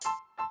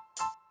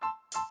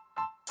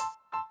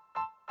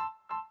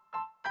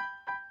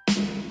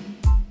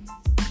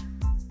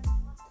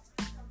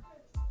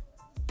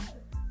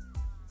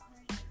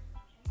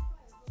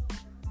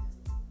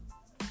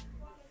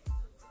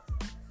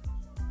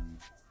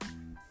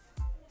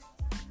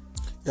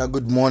Yeah,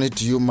 good morning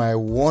to you, my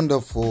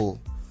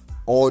wonderful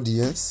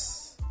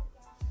audience.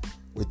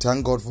 We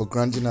thank God for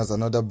granting us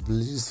another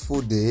blissful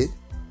day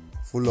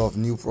full of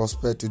new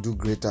prospect to do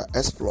greater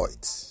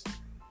exploits.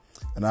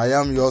 And I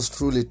am yours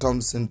truly,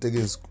 Thompson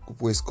Tegan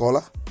Kupwe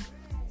Scholar.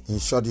 In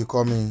short, you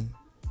call me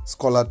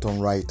Scholar Tom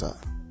Writer.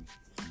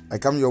 I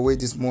come your way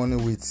this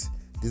morning with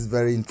this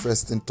very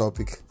interesting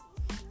topic,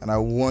 and I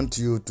want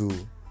you to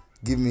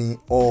give me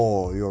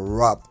all your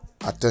rapt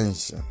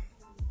attention.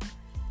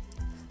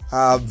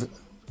 I've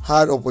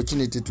had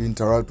opportunity to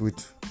interact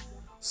with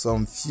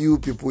some few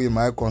people in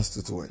my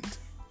constituent,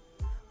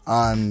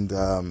 and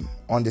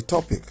on the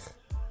topic,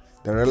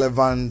 the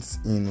relevance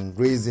in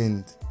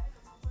raising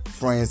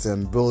friends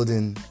and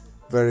building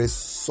very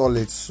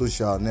solid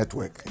social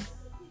networking.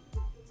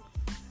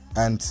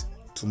 And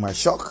to my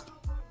shock,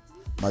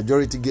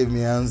 majority gave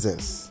me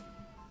answers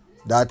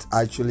that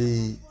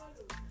actually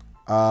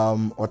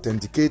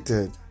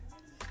authenticated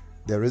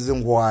the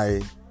reason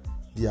why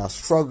they are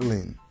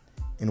struggling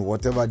in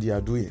whatever they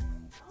are doing.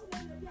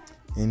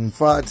 In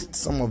fact,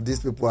 some of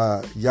these people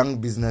are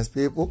young business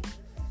people,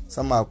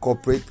 some are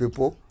corporate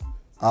people,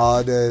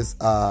 others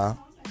are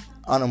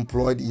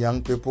unemployed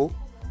young people,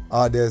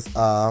 others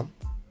are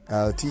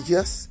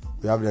teachers,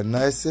 we have the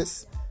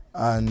nurses,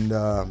 and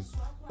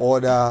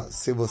other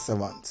civil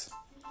servants.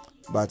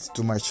 But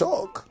to my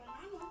shock,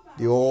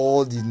 they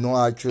all did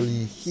not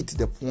actually hit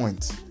the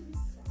point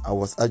I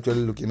was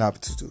actually looking up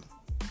to.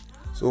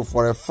 So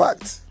for a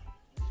fact,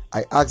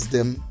 I asked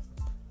them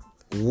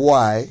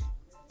why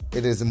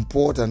it is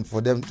important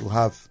for them to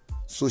have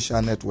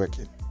social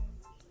networking.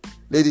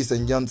 Ladies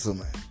and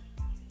gentlemen,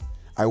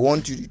 I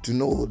want you to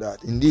know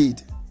that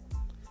indeed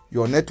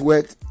your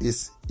network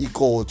is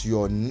equal to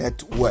your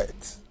net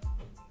worth.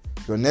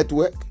 Your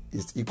network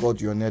is equal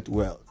to your net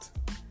wealth,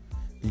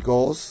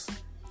 because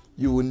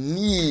you will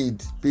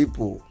need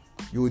people,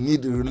 you will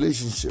need a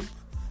relationship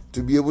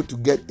to be able to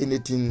get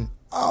anything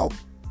out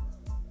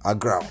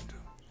ground.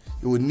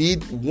 You will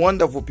need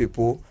wonderful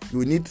people, you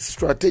will need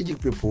strategic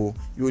people,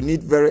 you will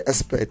need very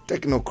expert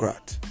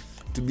technocrat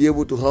to be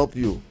able to help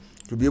you,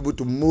 to be able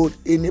to mold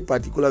any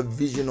particular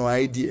vision or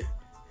idea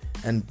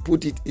and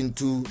put it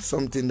into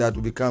something that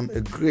will become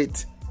a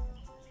great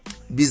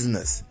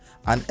business,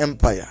 an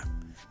empire,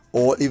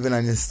 or even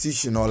an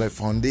institution or a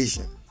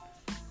foundation.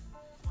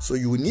 So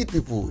you will need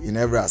people in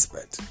every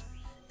aspect.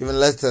 Even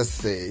let's just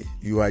say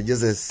you are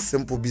just a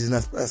simple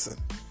business person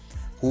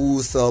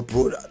who sell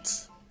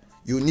products.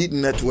 You need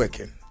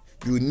networking.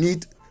 You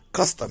need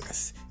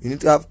customers. You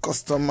need to have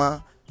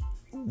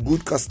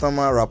good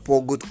customer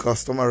rapport, good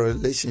customer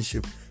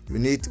relationship. You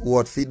need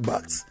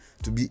feedbacks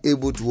to be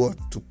able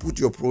to put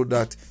your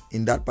product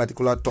in that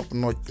particular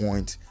top-notch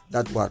point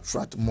that will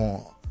attract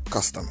more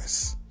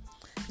customers.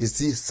 You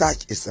see,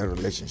 such is a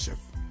relationship.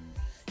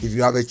 If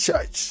you have a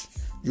church,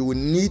 you will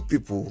need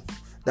people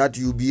that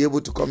you'll be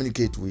able to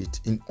communicate with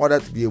in order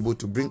to be able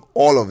to bring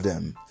all of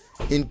them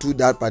into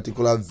that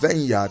particular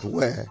vineyard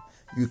where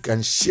you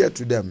can share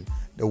to them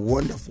the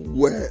wonderful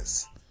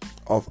words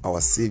of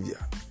our Savior.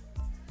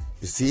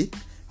 You see,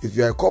 if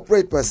you are a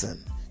corporate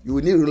person, you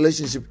will need a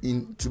relationship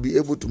to be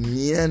able to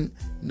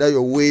meander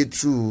your way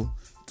through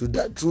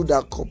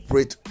that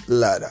corporate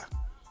ladder.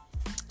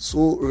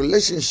 So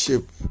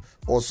relationship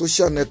or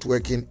social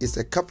networking is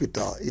a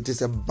capital. It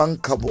is a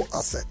bankable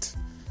asset.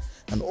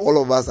 And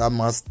all of us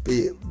must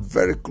pay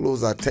very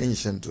close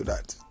attention to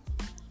that.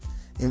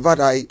 In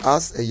fact, I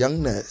asked a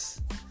young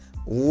nurse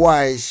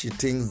why she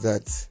thinks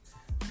that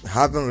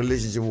having a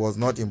relationship was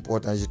not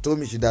important. She told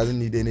me she doesn't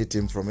need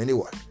anything from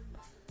anyone.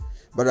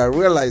 But I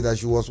realized that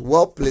she was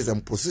well placed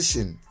and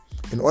positioned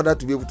in order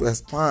to be able to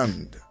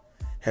expand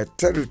her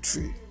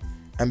territory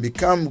and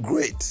become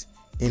great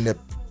in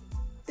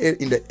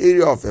the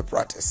area of her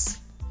practice.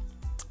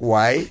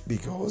 Why?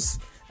 Because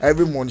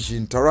every morning she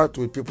interacts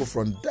with people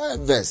from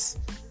diverse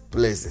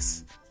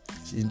places.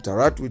 She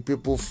interacts with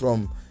people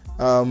from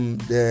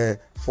the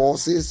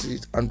forces. She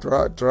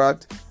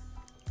interacts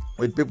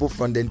with people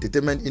from the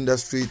entertainment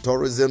industry,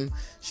 tourism.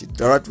 She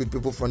interacts with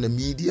people from the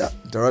media,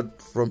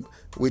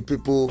 with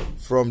people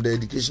from the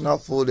educational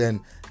field and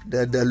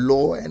the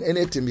law and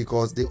anything,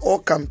 because they all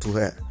come to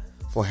her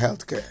for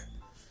healthcare.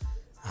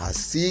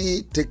 Has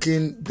she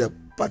taken the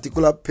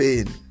particular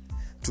pain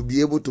to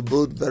be able to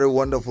build very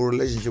wonderful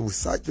relationship with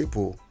such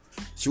people,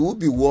 she will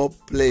be well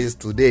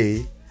placed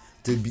today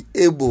to be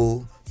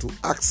able to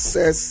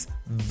access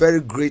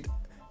very great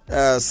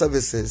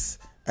services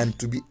and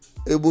to be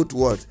able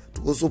to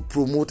also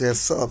promote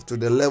herself to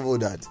the level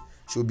that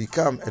she'll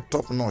become a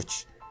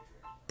top-notch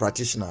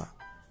practitioner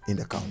in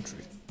the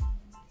country.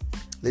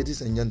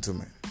 Ladies and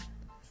gentlemen,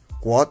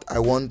 what I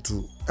want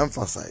to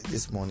emphasize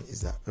this morning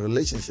is that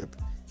relationship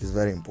is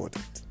very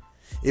important.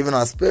 Even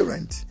as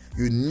parents,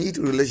 you need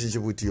a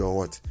relationship with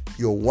your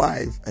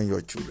wife and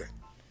your children.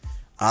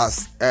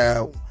 As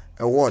a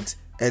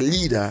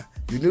leader,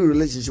 you need a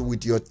relationship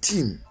with your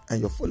team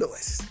and your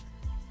followers.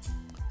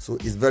 So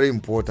it's very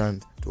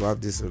important to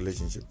have this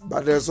relationship.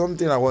 But there's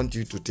something I want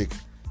you to take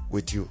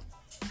with you.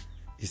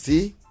 You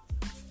see,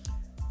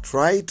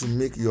 try to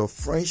make your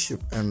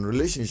friendship and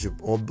relationship,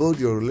 or build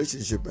your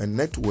relationship and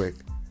network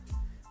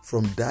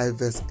from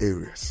diverse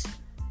areas.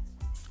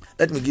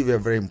 Let me give you a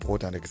very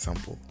important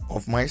example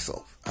of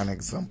myself. An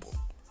example.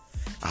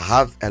 I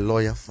have a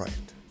lawyer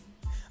friend.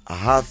 I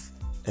have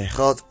a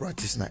health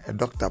practitioner, a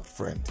doctor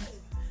friend.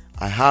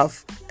 I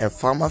have a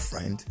farmer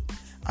friend.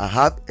 I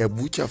have a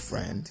butcher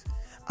friend.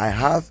 I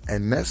have a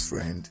nurse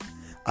friend.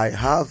 I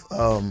have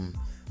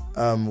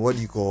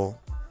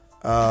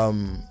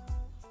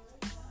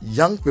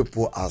young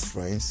people as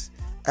friends.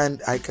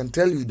 And I can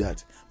tell you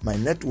that my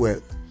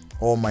network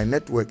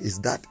is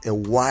that a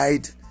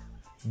wide,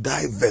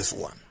 diverse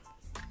one.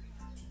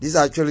 This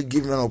actually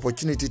gives me an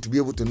opportunity to be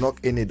able to knock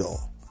any door,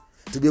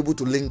 to be able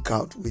to link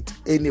out with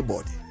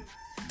anybody,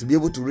 to be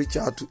able to reach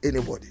out to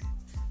anybody.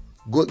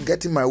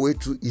 Getting my way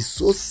through is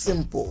so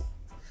simple.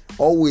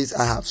 Always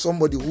I have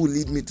somebody who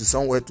lead me to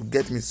somewhere to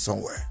get me to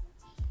somewhere.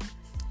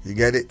 You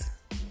get it?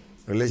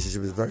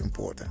 Relationship is very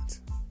important.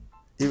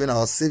 Even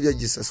our Savior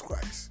Jesus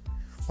Christ,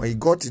 when he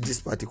got to this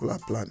particular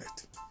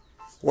planet,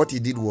 what he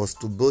did was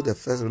to build a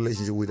first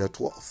relationship with the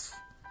 12.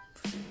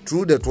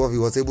 Through the 12, he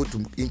was able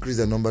to increase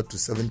the number to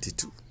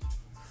 72.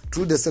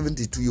 Through the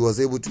 72, he was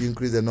able to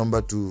increase the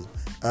number to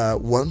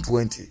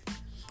 120.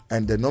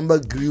 And the number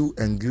grew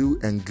and grew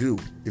and grew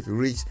if you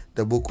reach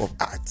the book of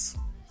Acts.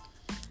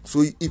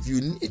 So if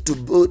you need to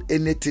build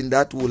anything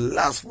that will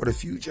last for the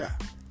future,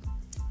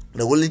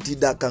 the only thing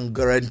that can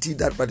guarantee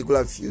that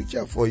particular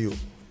future for you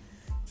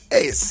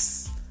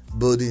is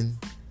building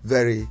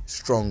very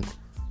strong,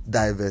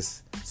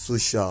 diverse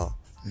social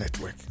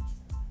network.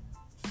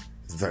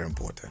 It's very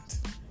important.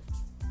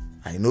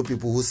 I know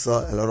people who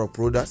sell a lot of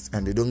products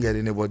and they don't get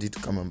anybody to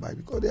come and buy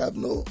because they have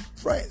no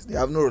friends, they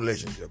have no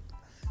relationship.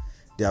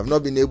 They have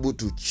not been able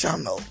to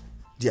channel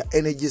their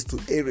energies to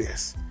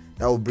areas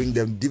that will bring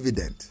them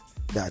dividend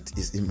that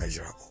is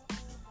immeasurable.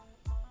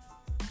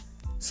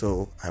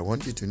 So I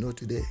want you to know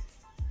today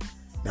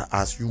that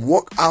as you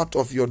walk out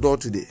of your door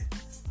today,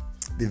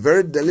 be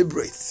very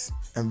deliberate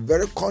and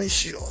very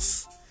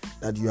conscious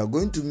that you are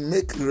going to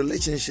make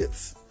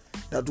relationships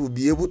that will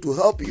be able to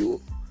help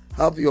you,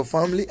 help your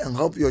family, and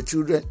help your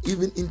children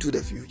even into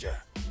the future.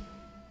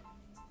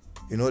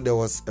 You know, there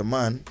was a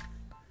man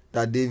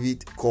that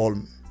David called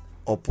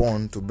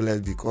upon to bless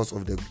because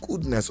of the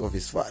goodness of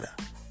his father,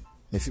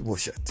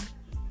 Mephibosheth.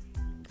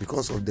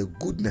 Because of the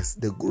goodness,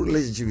 the good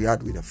relationship he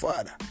had with the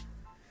father.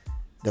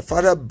 The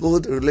father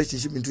built a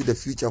relationship into the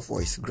future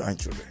for his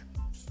grandchildren.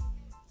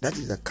 That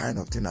is the kind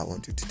of thing I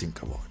want you to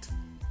think about.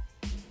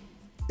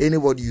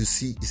 Anybody you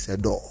see is a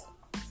door.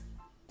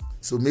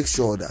 So make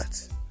sure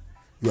that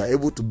you are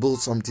able to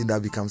build something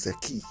that becomes a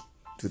key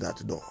to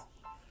that door.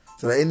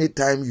 So that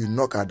anytime you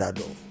knock at that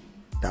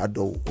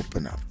door will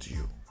open up to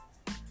you.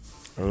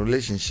 A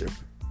relationship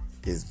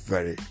is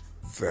very,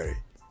 very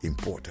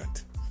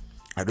important.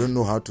 I don't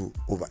know how to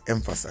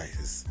overemphasize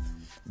this,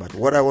 but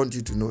what I want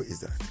you to know is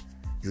that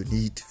you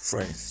need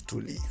friends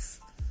to live.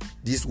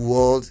 This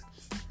world,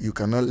 you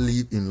cannot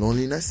live in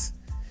loneliness.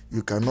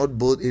 You cannot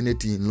build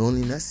anything in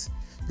loneliness.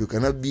 You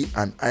cannot be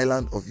an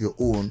island of your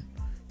own.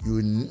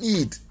 You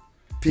need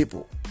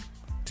people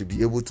to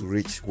be able to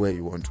reach where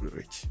you want to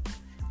reach.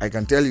 I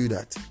can tell you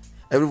that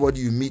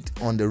everybody you meet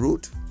on the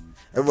road,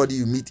 everybody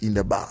you meet in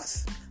the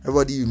bars,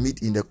 everybody you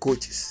meet in the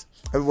coaches,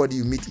 everybody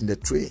you meet in the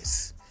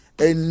trains,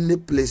 any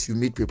place you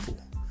meet people,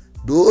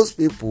 those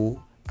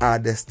people are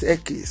the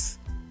staircase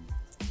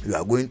you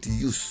are going to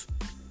use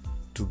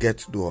to get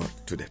to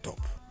the top.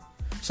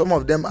 Some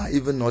of them are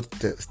even not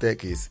the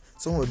staircase.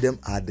 Some of them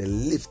are the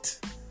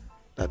lift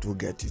that will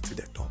get you to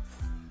the top.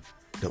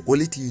 The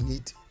only thing you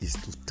need is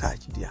to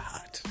touch their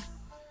heart.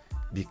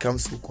 Become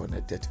so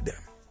connected to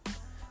them.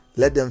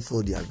 Let them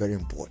feel they are very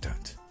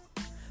important.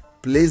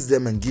 Place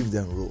them and give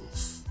them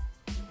roles.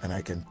 And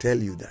I can tell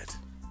you that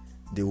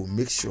they will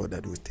make sure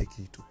that will take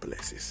you to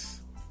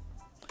places.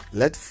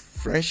 Let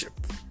friendship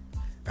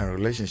and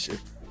relationship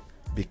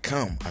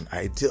become an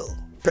ideal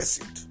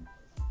pursuit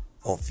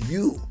of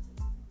you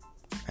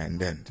and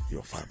then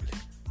your family.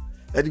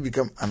 Let it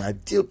become an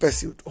ideal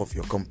pursuit of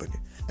your company.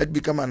 Let it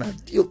become an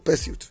ideal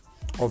pursuit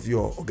of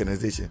your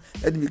organization.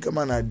 Let it become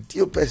an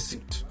ideal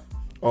pursuit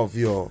of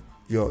your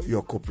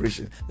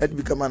corporation. Let it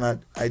become an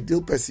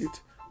ideal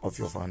pursuit of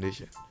your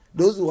foundation.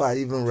 Those who are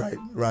even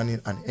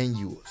running an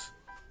NGOs.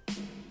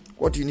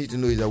 What you need to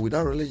know is that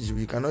without relationship,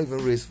 you cannot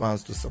even raise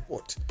funds to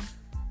support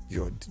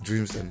your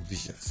dreams and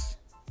visions.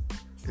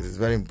 It is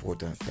very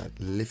important that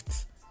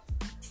lift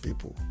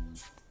people,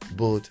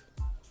 build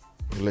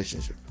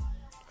relationship.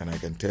 And I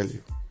can tell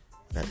you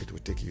that it will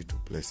take you to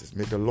places.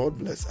 May the Lord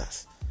bless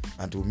us.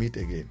 Until we meet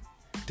again,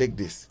 take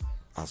this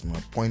as my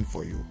point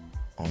for you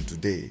on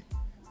today,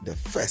 the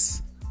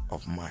 1st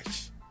of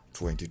March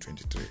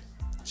 2023.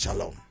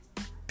 Shalom.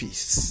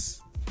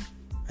 Peace.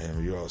 I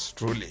am yours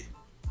truly,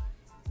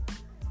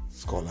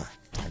 Scholar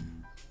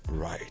Tom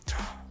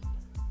Writer.